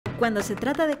Cuando se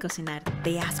trata de cocinar,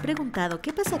 ¿te has preguntado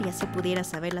qué pasaría si pudieras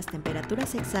saber las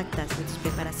temperaturas exactas de tus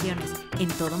preparaciones en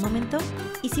todo momento?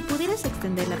 ¿Y si pudieras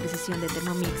extender la precisión de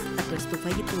Thermomix a tu estufa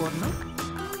y tu horno?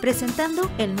 Presentando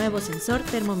el nuevo sensor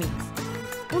Thermomix.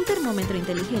 Un termómetro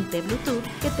inteligente Bluetooth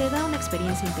que te da una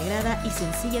experiencia integrada y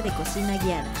sencilla de cocina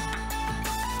guiada.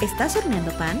 ¿Estás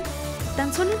horneando pan?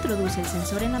 Tan solo introduce el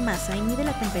sensor en la masa y mide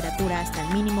la temperatura hasta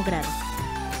el mínimo grado.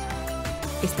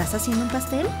 ¿Estás haciendo un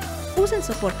pastel? Usa el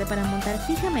soporte para montar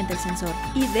fijamente el sensor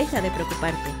y deja de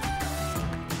preocuparte.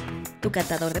 Tu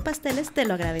catador de pasteles te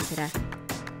lo agradecerá.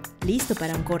 ¿Listo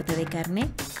para un corte de carne?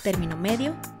 Término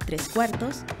medio,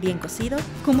 3/4, bien cocido,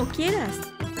 como quieras.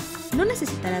 No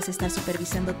necesitarás estar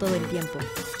supervisando todo el tiempo,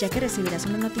 ya que recibirás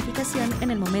una notificación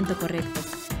en el momento correcto.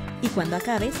 Y cuando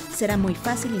acabes, será muy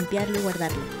fácil limpiarlo y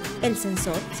guardarlo. El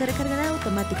sensor se recargará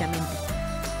automáticamente.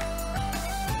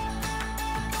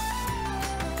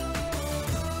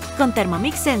 Con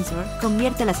Thermomix Sensor,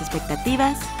 convierte las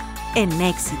expectativas en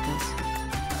éxitos.